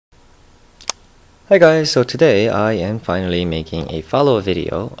Hi guys, so today I am finally making a follow-up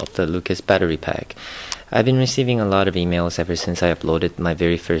video of the Lucas battery pack. I've been receiving a lot of emails ever since I uploaded my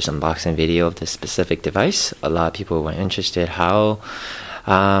very first unboxing video of this specific device. A lot of people were interested how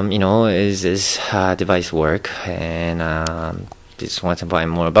is this device work, and just want to find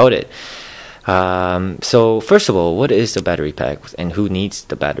more about it. So first of all, what is the battery pack and who needs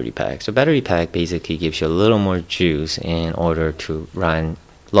the battery pack? So battery pack basically gives you a little more juice in order to run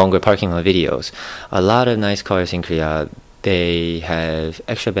longer parking lot videos. A lot of nice cars in Korea, they have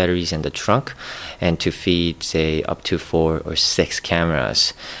extra batteries in the trunk and to feed say up to 4 or 6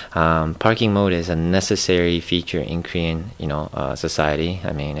 cameras. Parking mode is a necessary feature in Korean society.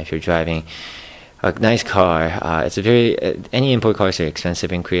 I mean, if you're driving a nice car, it's a very any import cars are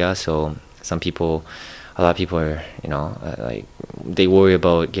expensive in Korea, so a lot of people are they worry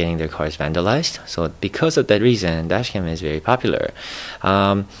about getting their cars vandalized. So because of that reason, Dashcam is very popular.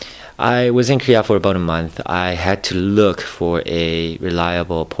 I was in Korea for about a month. I had to look for a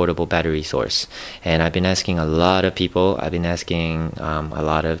reliable portable battery source, and I've been asking a lot of people. I've been asking a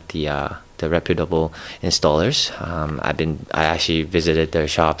lot of the reputable installers. I actually visited their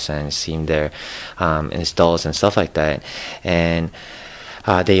shops and seen their installs and stuff like that, and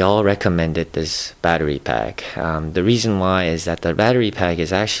they all recommended this battery pack. The reason why is that the battery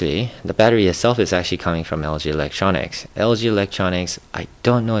itself is actually coming from LG Electronics. LG Electronics, I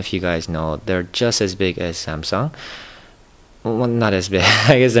don't know if you guys know, they're just as big as Samsung. Well, not as big.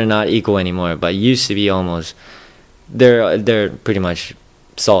 I guess they're not equal anymore, but used to be almost. They're pretty much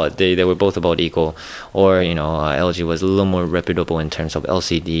solid. They were both about equal, or LG was a little more reputable in terms of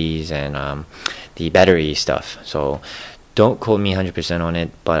LCDs and the battery stuff. So don't quote me 100% on it,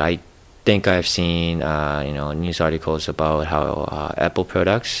 but I think I've seen news articles about how Apple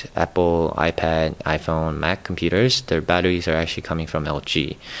products, Apple iPad, iPhone, Mac computers, their batteries are actually coming from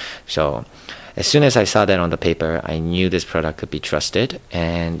LG. So as soon as I saw that on the paper, I knew this product could be trusted,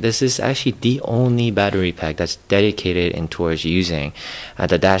 and this is actually the only battery pack that's dedicated in towards using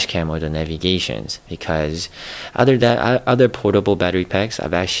the Dashcam or the navigations. Because other portable battery packs,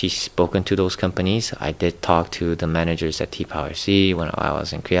 I've actually spoken to those companies. I did talk to the managers at T-Power C when I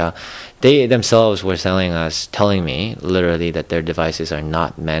was in Korea. They themselves were telling me literally that their devices are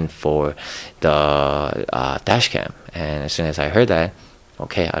not meant for the Dashcam. And as soon as I heard that,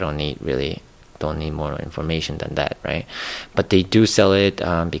 okay, I don't need more information than that, right? But they do sell it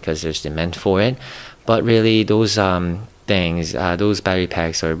because there's demand for it. But really, those those battery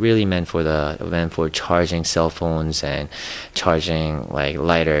packs are really meant for charging cell phones and charging like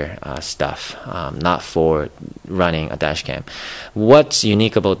lighter stuff, not for running a Dashcam. What's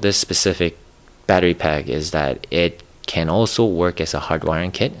unique about this specific battery pack is that it can also work as a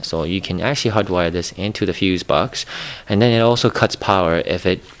hardwiring kit, so you can actually hardwire this into the fuse box, and then it also cuts power if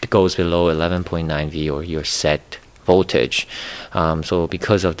it goes below 11.9 V or your set voltage. So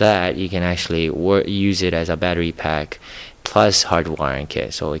because of that, you can actually use it as a battery pack plus hardwiring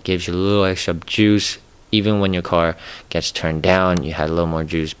kit, so it gives you a little extra juice. Even when your car gets turned down, you had a little more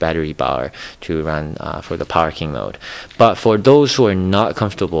juice battery power to run for the parking mode. But for those who are not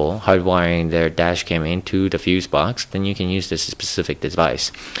comfortable hardwiring their Dashcam into the fuse box, then you can use this specific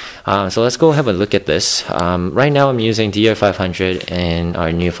device. So let's go have a look at this. Right now I'm using DR500 in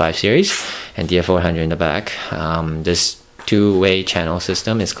our new 5 series and DR400 in the back. This two-way channel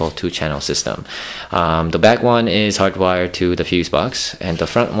system is called two-channel system. The back one is hardwired to the fuse box, and the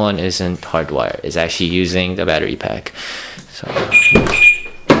front one isn't hardwired. It's actually using the battery pack.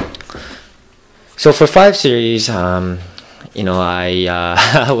 So for 5 series, I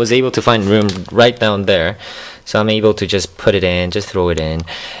was able to find room right down there, so I'm able to just put it in, just throw it in,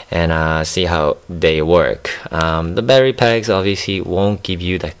 and see how they work. The battery packs obviously won't give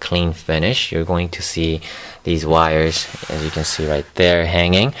you that clean finish. You're going to see these wires, as you can see right there,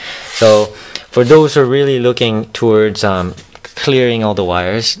 hanging. So for those who are really looking towards clearing all the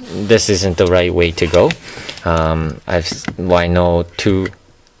wires, this isn't the right way to go. I know 2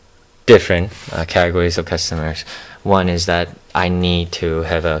 different categories of customers. One is that I need to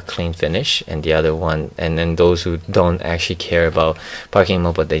have a clean finish, and the other one, and then those who don't actually care about parking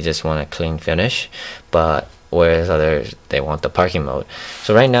mode, but they just want a clean finish. But whereas others, they want the parking mode.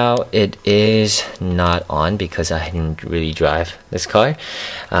 So right now it is not on because I didn't really drive this car.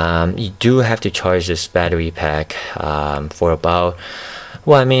 You do have to charge this battery pack for about,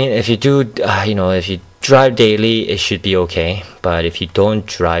 well, I mean, if you do, if you drive daily, it should be okay. But if you don't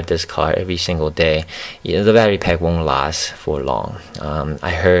drive this car every single day, the battery pack won't last for long.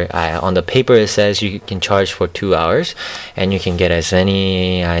 I heard on the paper it says you can charge for 2 hours, and you can get as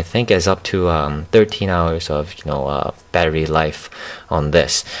many, I think, as up to 13 hours of battery life on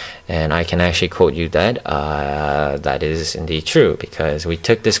this. And I can actually quote you that that is indeed true, because we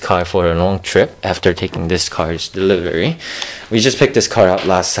took this car for a long trip after taking this car's delivery. We just picked this car up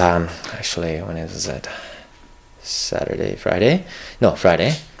last actually, when is it? Friday? No,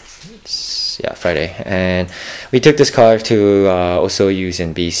 Friday. Yeah, Friday. And we took this car to also use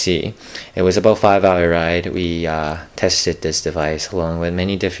in BC. It was about 5-hour ride. We tested this device along with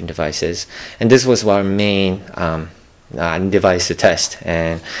many different devices, and this was our main device to test.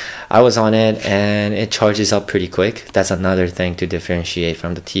 And I was on it, and it charges up pretty quick. That's another thing to differentiate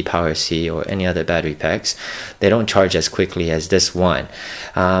from the T-Power C or any other battery packs. They don't charge as quickly as this one,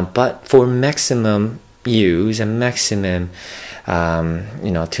 but for maximum use and maximum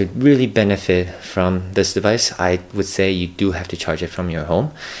to really benefit from this device, I would say you do have to charge it from your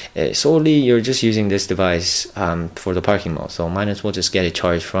home. Solely you're just using this device for the parking mode, so might as well just get it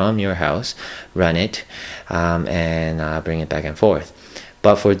charged from your house, run it, and bring it back and forth.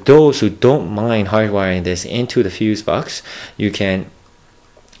 But for those who don't mind hardwiring this into the fuse box, you can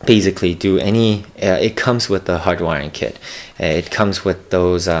basically do any it comes with the hardwiring kit. It comes with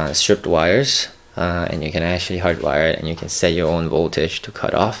those stripped wires, and you can actually hardwire it, and you can set your own voltage to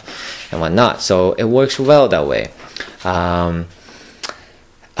cut off and whatnot. So it works well that way.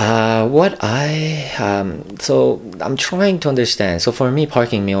 So I'm trying to understand. So for me,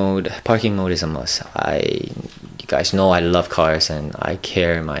 parking mode is a must. You guys know I love cars, and I'm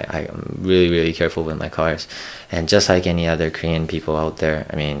really careful with my cars. And just like any other Korean people out there,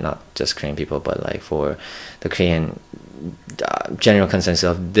 I mean, not just Korean people, but like for the Korean general consensus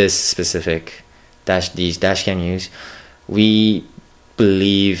of this specific these dashcam use, we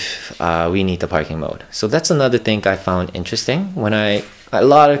believe we need the parking mode. So that's another thing I found interesting when a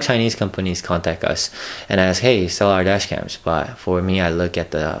lot of Chinese companies contact us and ask, hey, sell our dashcams. But for me, I look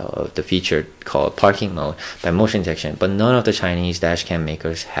at the feature called parking mode by motion detection, but none of the Chinese dashcam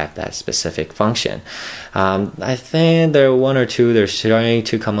makers have that specific function. I think there are one or two they're trying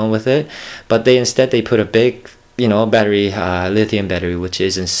to come up with it, but instead they put a big battery, lithium battery, which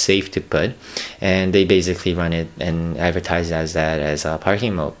isn't safe to put, and they basically run it and advertise as a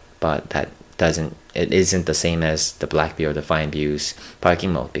parking mode. But it isn't the same as the Blackview or the FineView's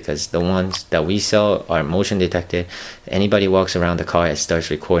parking mode, because the ones that we sell are motion detected. Anybody walks around the car, it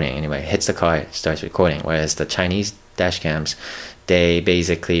starts recording. Anyway, hits the car, it starts recording. Whereas the Chinese dash cams, they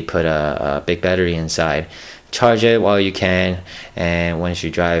basically put a big battery inside, charge it while you can, and once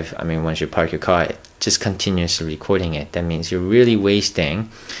you park your car, it just continuously recording it. That means you're really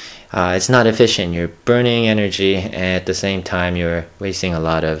wasting. It's not efficient. You're burning energy, and at the same time you're wasting a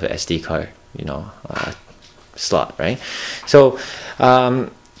lot of SD card slot, right? So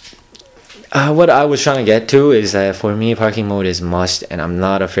what I was trying to get to is that for me, parking mode is must, and I'm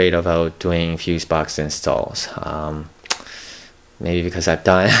not afraid about doing fuse box installs. Maybe because I'm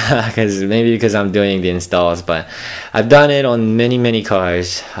doing the installs, but I've done it on many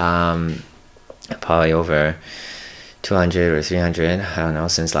cars, probably over 200 or 300, I don't know,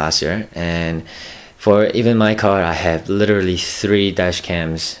 since last year. And for even my car, I have literally 3 dash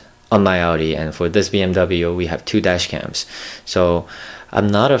cams on my Audi, and for this BMW we have 2 dash cams. So I'm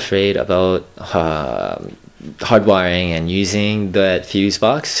not afraid about hardwiring and using that fuse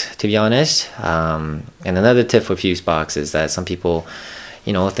box, to be honest. And another tip for fuse box is that some people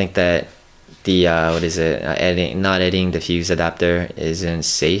think that the not adding the fuse adapter isn't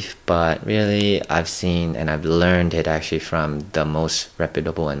safe, but really I've seen and I've learned it actually from the most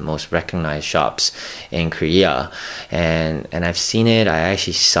reputable and most recognized shops in Korea, and I've seen it. I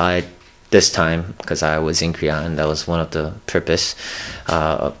actually saw it this time because I was in Korea, and that was one of the purpose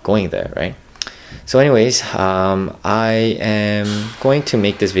of going there, right? So anyways, I am going to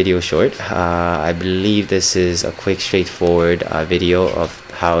make this video short. I believe this is a quick, straightforward video of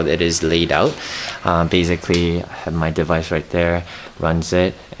how it is laid out. Basically, I have my device right there, runs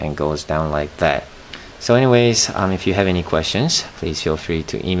it, and goes down like that. So anyways, if you have any questions, please feel free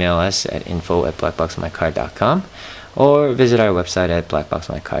to email us at info@blackboxmycar.com or visit our website at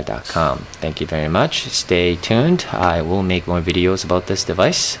blackboxmycar.com. Thank you very much. Stay tuned. I will make more videos about this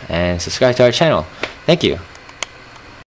device, and subscribe to our channel. Thank you.